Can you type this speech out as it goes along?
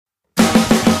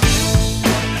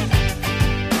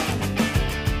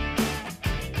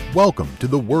Welcome to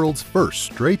the world's first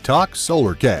Straight Talk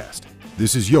Solarcast.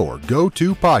 This is your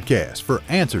go-to podcast for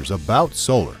answers about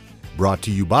solar. Brought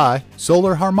to you by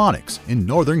Solar Harmonics in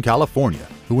Northern California,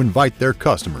 who invite their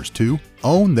customers to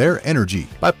own their energy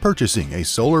by purchasing a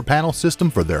solar panel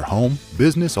system for their home,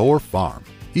 business, or farm.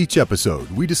 Each episode,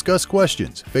 we discuss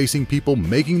questions facing people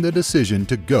making the decision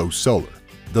to go solar.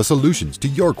 The solutions to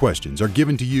your questions are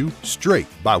given to you straight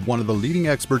by one of the leading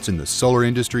experts in the solar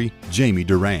industry, Jamie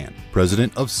Duran,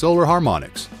 president of Solar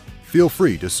Harmonics. Feel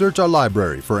free to search our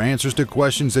library for answers to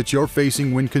questions that you're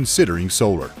facing when considering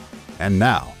solar. And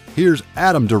now, here's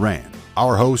Adam Duran,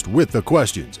 our host with the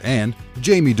questions, and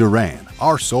Jamie Duran,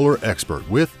 our solar expert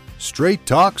with Straight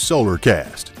Talk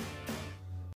Solarcast.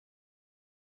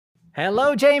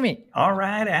 Hello, Jamie. All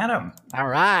right, Adam. All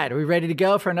right. Are we ready to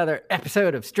go for another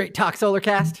episode of Straight Talk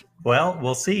Solarcast? Well,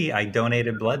 we'll see. I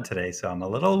donated blood today, so I'm a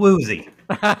little woozy.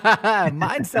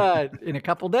 Mine's in a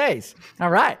couple days. All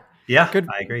right. Yeah, Good.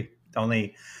 I agree.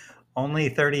 Only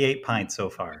 38 pints so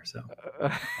far. So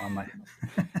on my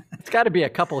It's got to be a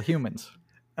couple humans.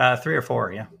 3 or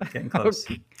 4, yeah. Getting close.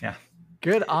 Okay. Yeah.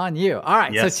 Good on you. All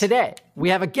right. Yes. So today we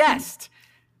have a guest.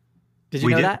 Did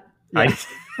you know that? Yes.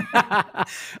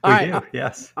 All right. Do,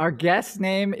 yes. Our guest's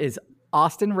name is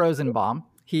Austin Rosenbaum.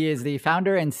 He is the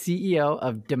founder and CEO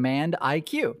of Demand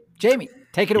IQ. Jamie,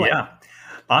 take it away. Yeah.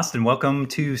 Austin, welcome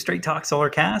to Straight Talk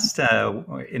Solarcast.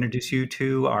 We'll introduce you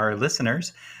to our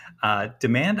listeners.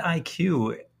 Demand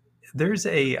IQ, there's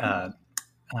a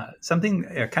something,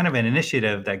 kind of an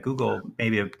initiative that Google,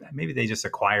 maybe they just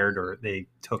acquired or they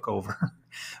took over,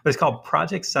 but it's called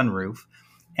Project Sunroof.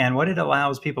 And what it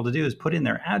allows people to do is put in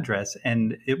their address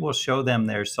and it will show them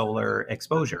their solar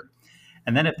exposure.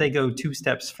 And then if they go 2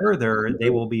 steps further, they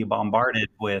will be bombarded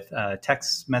with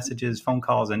text messages, phone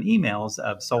calls, and emails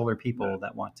of solar people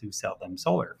that want to sell them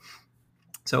solar.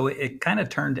 So it kind of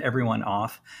turned everyone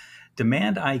off.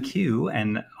 Demand IQ,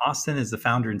 and Austin is the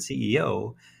founder and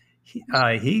CEO,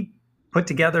 he put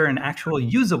together an actual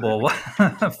usable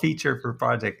feature for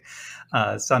Project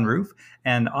Sunroof.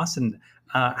 And Austin,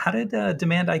 how did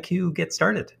Demand IQ get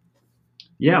started?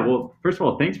 Yeah, well, first of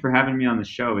all, thanks for having me on the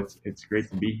show. It's great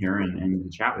to be here and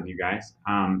to chat with you guys.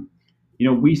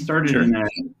 We started Sure.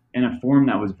 in a form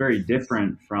that was very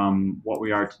different from what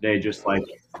we are today, just like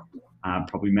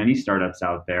probably many startups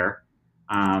out there.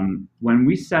 When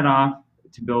we set off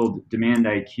to build Demand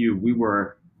IQ, we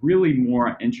were really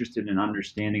more interested in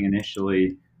understanding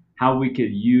initially how we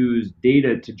could use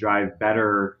data to drive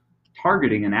better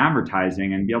targeting and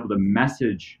advertising and be able to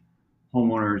message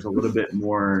homeowners a little bit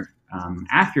more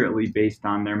accurately based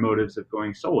on their motives of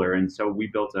going solar. And so we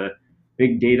built a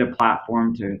big data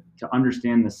platform to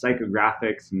understand the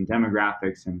psychographics and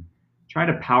demographics and try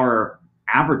to power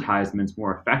advertisements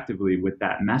more effectively with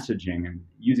that messaging and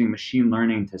using machine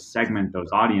learning to segment those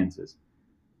audiences.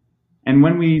 And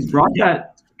when we brought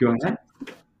that, go ahead.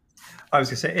 I was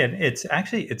going to say, and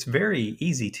it's very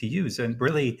easy to use, and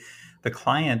really the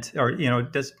client, or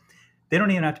they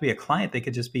don't even have to be a client. They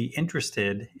could just be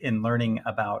interested in learning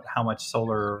about how much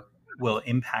solar will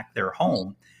impact their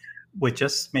home with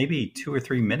just maybe 2 or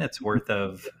 3 minutes worth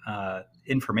of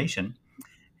information.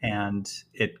 And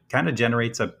it kind of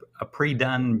generates a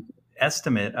pre-done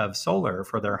estimate of solar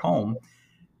for their home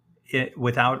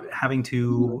without having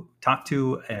to talk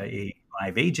to a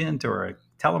live agent or a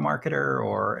telemarketer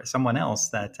or someone else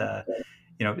that,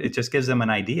 it just gives them an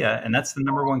idea. And that's the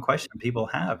number one question people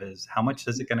have is how much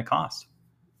is it going to cost?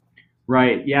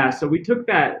 Right. Yeah. So we took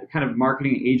that kind of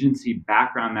marketing agency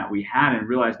background that we had and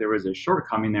realized there was a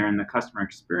shortcoming there in the customer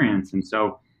experience. And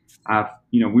so,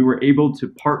 we were able to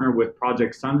partner with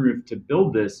Project Sunroof to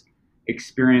build this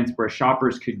experience where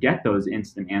shoppers could get those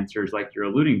instant answers like you're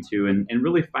alluding to and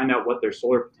really find out what their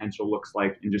solar potential looks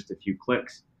like in just a few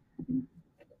clicks.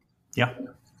 Yeah,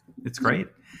 it's great.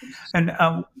 And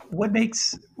what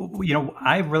makes,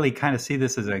 I really kind of see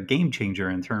this as a game changer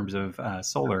in terms of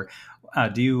solar.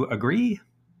 Do you agree?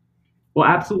 Well,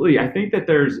 absolutely. I think that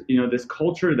there's, this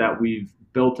culture that we've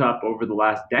built up over the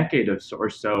last decade or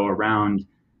so around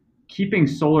keeping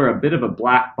solar a bit of a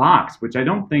black box, which I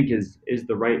don't think is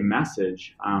the right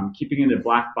message, keeping it a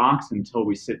black box until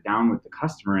we sit down with the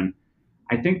customer. And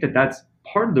I think that that's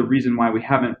part of the reason why we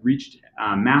haven't reached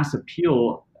mass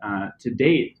appeal to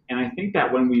date. And I think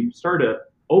that when we start to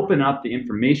open up the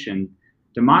information,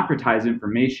 democratize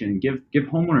information, give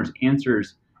homeowners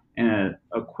answers in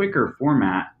a quicker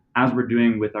format, as we're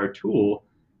doing with our tool,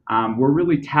 we're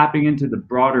really tapping into the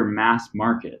broader mass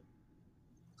market.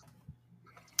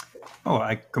 Oh,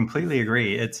 I completely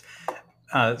agree. It's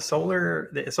The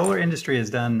solar industry has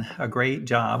done a great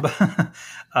job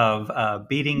of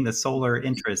beating the solar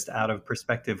interest out of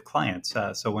prospective clients.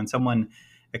 So when someone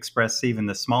expresses even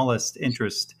the smallest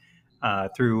interest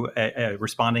through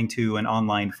responding to an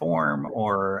online form,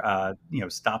 or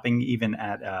stopping even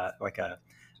at like a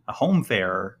home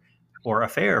fair or a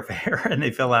fair, and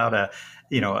they fill out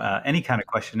any kind of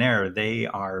questionnaire,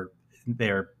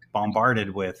 they're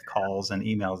bombarded with calls and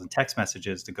emails and text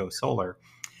messages to go solar.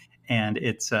 And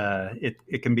it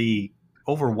can be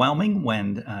overwhelming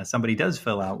when somebody does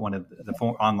fill out one of the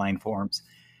online forms,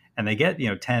 and they get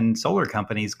 10 solar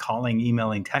companies calling,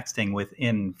 emailing, texting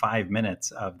within 5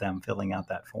 minutes of them filling out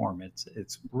that form.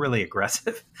 It's really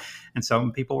aggressive, and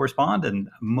some people respond, and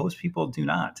most people do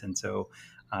not. And so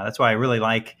that's why I really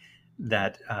like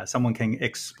that someone can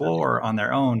explore on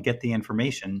their own, get the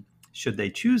information. Should they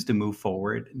choose to move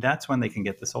forward, that's when they can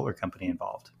get the solar company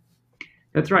involved.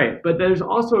 That's right. But there's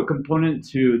also a component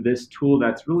to this tool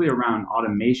that's really around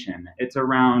automation. It's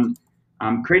around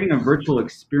creating a virtual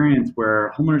experience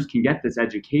where homeowners can get this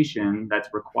education that's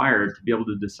required to be able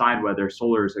to decide whether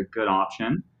solar is a good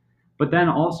option, but then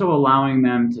also allowing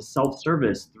them to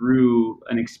self-service through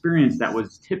an experience that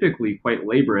was typically quite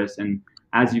laborious and,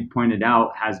 as you pointed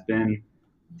out, has been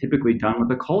typically done with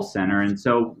a call center. And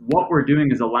so what we're doing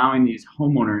is allowing these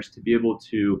homeowners to be able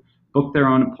to book their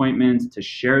own appointments, to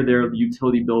share their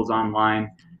utility bills online,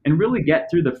 and really get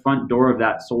through the front door of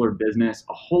that solar business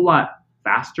a whole lot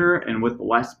faster and with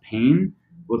less pain,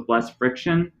 with less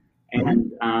friction,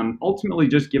 and ultimately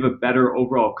just give a better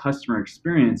overall customer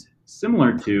experience,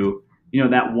 similar to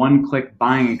that one-click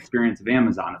buying experience of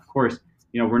Amazon. Of course,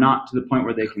 we're not to the point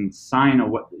where they can sign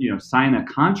a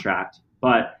contract,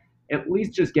 but at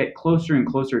least just get closer and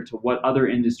closer to what other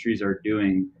industries are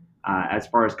doing as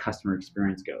far as customer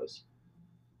experience goes.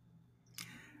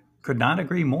 Could not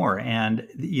agree more. And,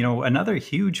 another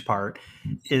huge part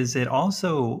is it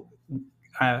also,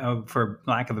 for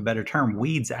lack of a better term,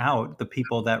 weeds out the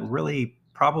people that really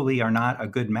probably are not a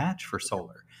good match for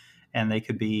solar. And they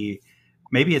could be,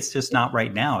 maybe it's just not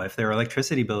right now. If their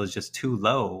electricity bill is just too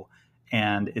low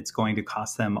and it's going to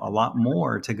cost them a lot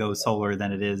more to go solar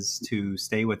than it is to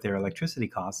stay with their electricity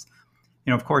costs.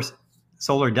 Of course,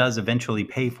 solar does eventually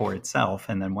pay for itself.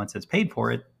 And then once it's paid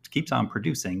for, it keeps on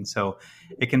producing. So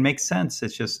it can make sense.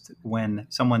 It's just when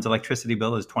someone's electricity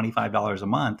bill is $25 a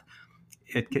month,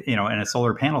 and a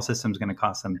solar panel system is going to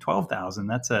cost them $12,000.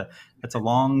 That's a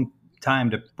long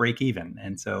time to break even.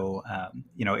 And so,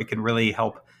 it can really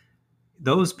help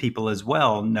those people as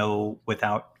well know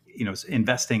without,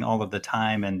 investing all of the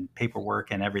time and paperwork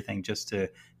and everything just to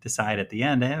decide at the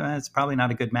end, it's probably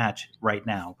not a good match right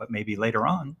now, but maybe later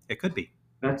on it could be.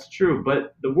 That's true,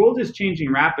 but the world is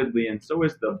changing rapidly, and so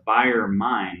is the buyer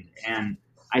mind. And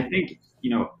I think,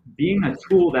 being a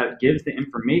tool that gives the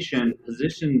information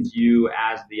positions you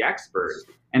as the expert,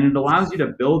 and it allows you to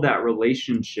build that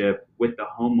relationship with the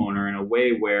homeowner in a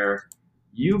way where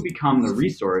you become the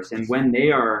resource. And when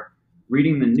they are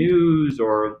reading the news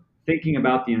or thinking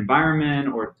about the environment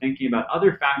or thinking about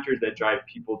other factors that drive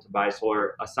people to buy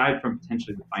solar, aside from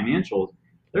potentially the financials,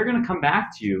 they're going to come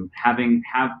back to you,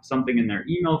 have something in their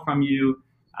email from you.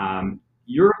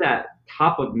 You're that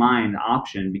top of mind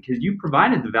option because you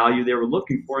provided the value they were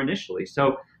looking for initially.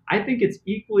 So I think it's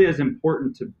equally as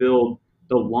important to build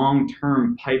the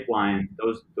long-term pipeline,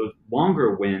 those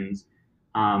longer wins,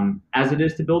 as it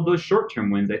is to build those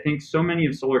short-term wins. I think so many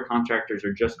of solar contractors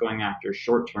are just going after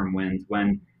short-term wins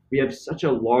when we have such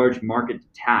a large market to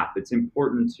tap. It's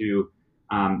important to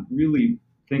really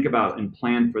think about and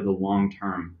plan for the long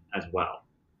term as well.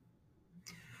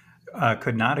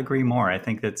 Could not agree more. I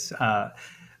think that's,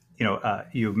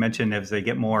 you mentioned as they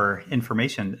get more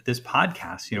information, this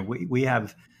podcast, we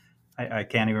have, I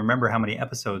can't even remember how many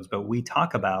episodes, but we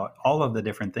talk about all of the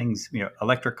different things,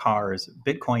 electric cars,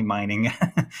 Bitcoin mining,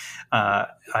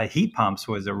 heat pumps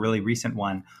was a really recent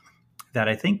one that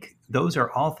I think those are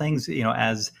all things,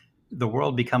 as the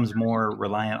world becomes more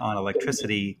reliant on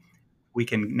electricity, we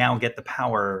can now get the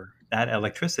power, that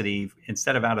electricity,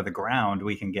 instead of out of the ground,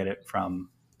 we can get it from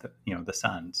the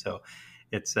sun. So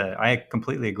it's I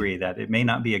completely agree that it may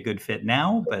not be a good fit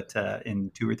now, but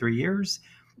in 2 or 3 years,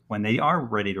 when they are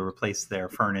ready to replace their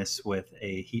furnace with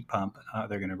a heat pump,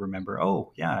 they're going to remember,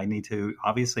 oh yeah, I need to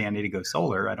go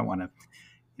solar. I don't want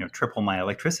to triple my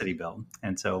electricity bill.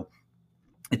 And so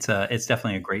it's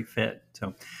definitely a great fit.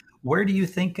 So where do you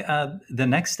think the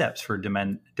next steps for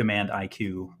Demand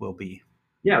IQ will be?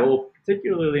 Yeah, well,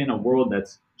 particularly in a world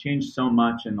that's changed so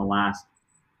much in the last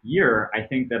year, I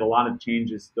think that a lot of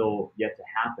change is still yet to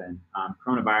happen.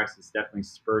 Coronavirus has definitely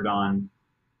spurred on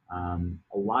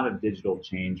a lot of digital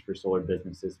change for solar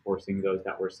businesses, forcing those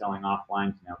that were selling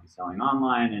offline to now be selling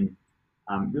online. And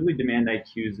really, Demand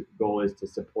IQ's goal is to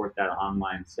support that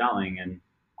online selling and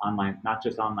online, not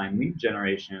just online lead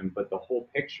generation, but the whole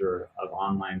picture of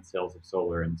online sales of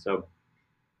solar. And so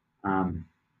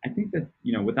I think that,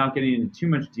 without getting into too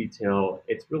much detail,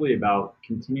 it's really about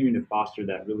continuing to foster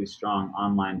that really strong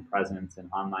online presence and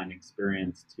online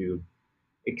experience to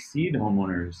exceed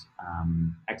homeowners'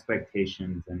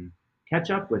 expectations and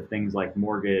catch up with things like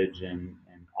mortgage and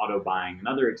auto buying and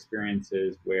other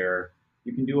experiences where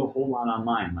you can do a whole lot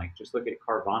online. Like just look at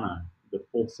Carvana, the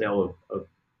full sale of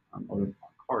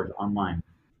cars online.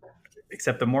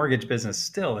 Except the mortgage business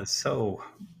still is so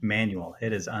manual.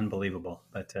 It is unbelievable.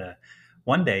 But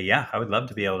one day, yeah, I would love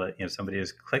to be able to, somebody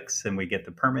just clicks and we get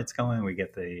the permits going, we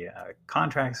get the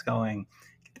contracts going,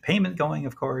 get the payment going,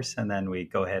 of course, and then we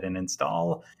go ahead and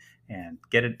install and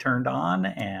get it turned on,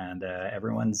 and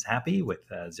everyone's happy with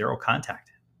zero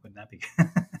contact. Wouldn't that be?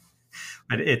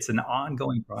 But it's an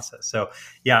ongoing process. So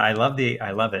yeah, I love it.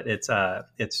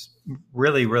 It's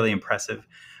really, really impressive.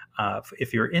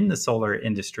 If you're in the solar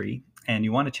industry and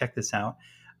you want to check this out,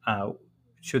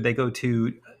 should they go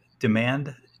to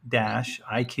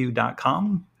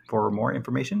demand-iq.com for more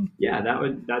information? Yeah,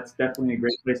 that's definitely a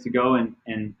great place to go. And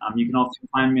you can also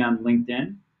find me on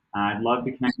LinkedIn. I'd love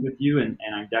to connect with you, and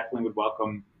I definitely would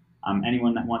welcome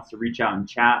anyone that wants to reach out and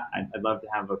chat. I'd love to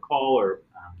have a call or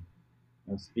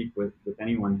speak with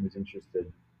anyone who's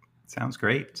interested. Sounds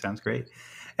great.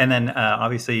 And then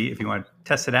obviously, if you want to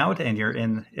test it out and you're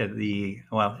in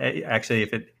actually,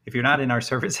 if you're not in our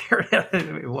service area,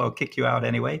 we'll kick you out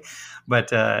anyway.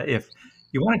 But if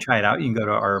you want to try it out, you can go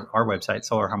to our website,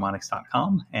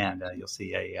 solarharmonics.com, and you'll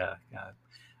see a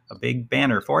big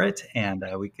banner for it. And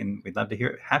we'd love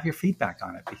to have your feedback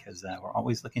on it, because we're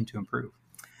always looking to improve.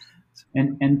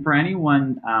 And for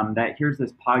anyone that hears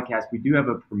this podcast, we do have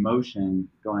a promotion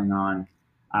going on.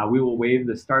 We will waive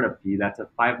the startup fee. That's a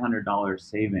 $500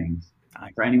 savings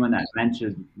for anyone that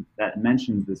mentions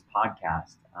this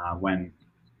podcast when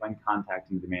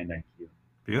contacting Demand IQ.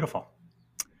 Beautiful.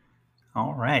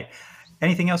 All right.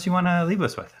 Anything else you want to leave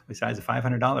us with besides a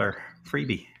 $500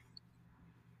 freebie?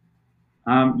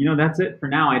 That's it for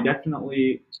now. I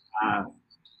definitely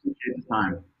appreciate the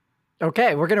time.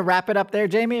 Okay, we're going to wrap it up there,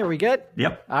 Jamie. Are we good?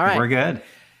 Yep. All right. We're good.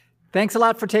 Thanks a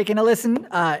lot for taking a listen.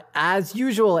 As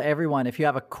usual, everyone, if you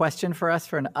have a question for us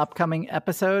for an upcoming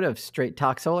episode of Straight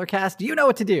Talk Solarcast, you know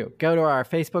what to do. Go to our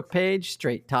Facebook page,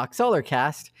 Straight Talk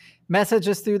Solarcast. Message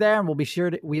us through there, and we'll be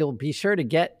sure to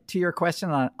get to your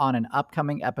question on an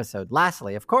upcoming episode.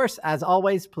 Lastly, of course, as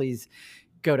always, please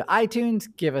go to iTunes,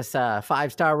 give us a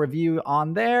 5-star review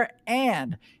on there,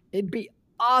 and it'd be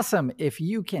awesome if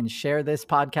you can share this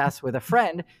podcast with a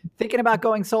friend thinking about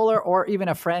going solar, or even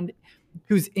a friend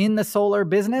who's in the solar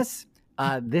business.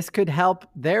 This could help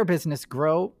their business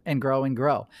grow and grow and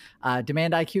grow.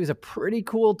 Demand IQ is a pretty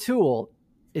cool tool.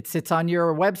 It sits on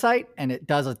your website and it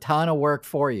does a ton of work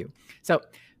for you. So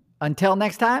until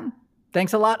next time,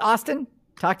 thanks a lot, Austin.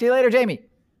 Talk to you later, Jamie.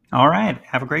 All right.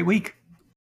 Have a great week.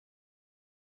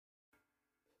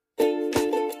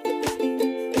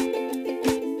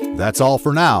 That's all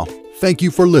for now. Thank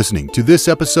you for listening to this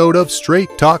episode of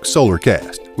Straight Talk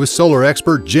Solarcast with solar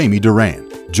expert Jamie Durand.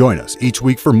 Join us each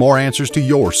week for more answers to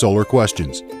your solar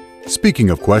questions. Speaking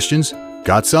of questions,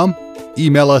 got some?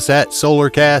 Email us at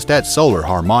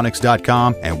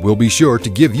solarcast@solarharmonics.com, and we'll be sure to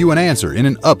give you an answer in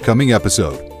an upcoming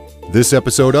episode. This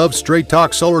episode of Straight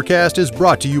Talk Solarcast is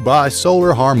brought to you by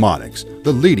Solar Harmonics,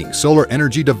 the leading solar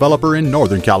energy developer in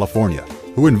Northern California,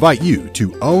 who invite you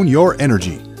to own your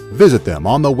energy. Visit them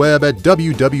on the web at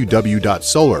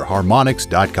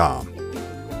www.solarharmonics.com.